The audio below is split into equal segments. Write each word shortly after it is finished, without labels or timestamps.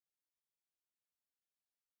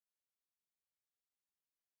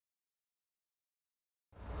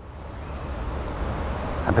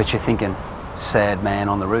I bet you're thinking, sad man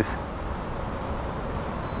on the roof.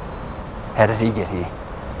 How did he get here?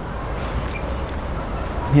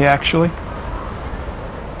 Yeah, actually.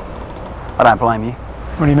 I don't blame you.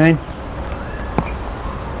 What do you mean?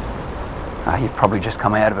 You've probably just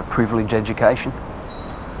come out of a privileged education.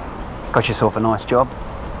 Got yourself a nice job.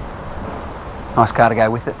 Nice car to go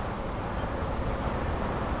with it.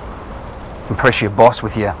 Impress your boss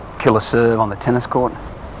with your killer serve on the tennis court.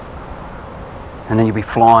 And then you'll be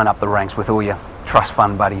flying up the ranks with all your trust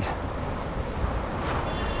fund buddies.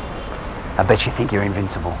 I bet you think you're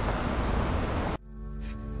invincible.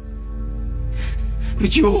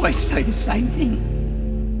 But you always say the same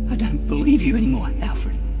thing. I don't believe you anymore,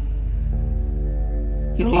 Alfred.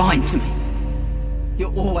 You're lying to me.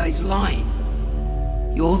 You're always lying.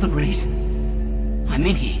 You're the reason I'm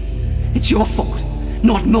in here. It's your fault,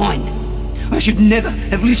 not mine. I should never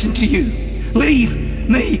have listened to you. Leave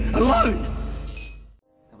me alone.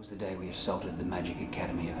 That was the day we assaulted the Magic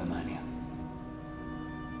Academy of Harmonia.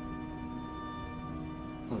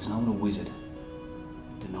 There was an older wizard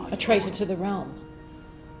who denied A traitor to the realm.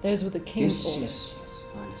 Those were the king's orders. Yes,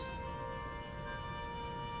 I understand.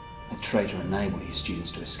 That traitor enabled his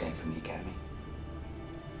students to escape from the academy.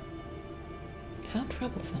 How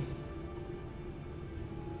troublesome.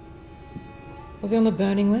 Was he on the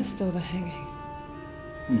burning list or the hanging?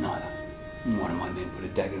 Neither. One of my men put a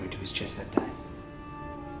dagger into his chest that day.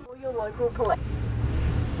 Or your local police.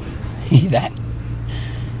 Hear that?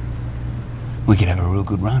 We could have a real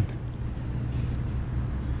good run.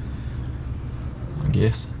 I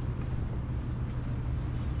guess.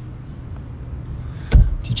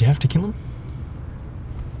 Did you have to kill him?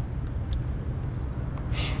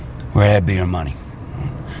 We're out of beer and money.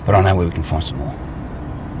 But I know where we can find some more.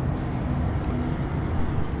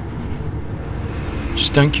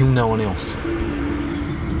 Just don't kill no one else.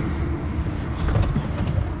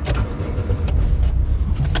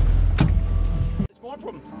 It's my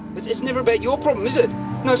problem. It's never about your problem, is it?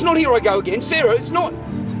 No, it's not. Here I go again. Sarah, it's not.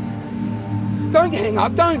 Don't hang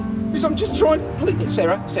up, don't. Because I'm just trying. Please,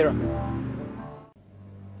 Sarah.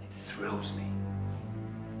 It thrills me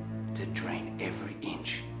to drain every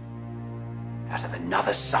inch out of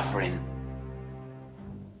another suffering.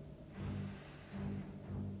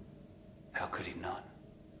 How could it not?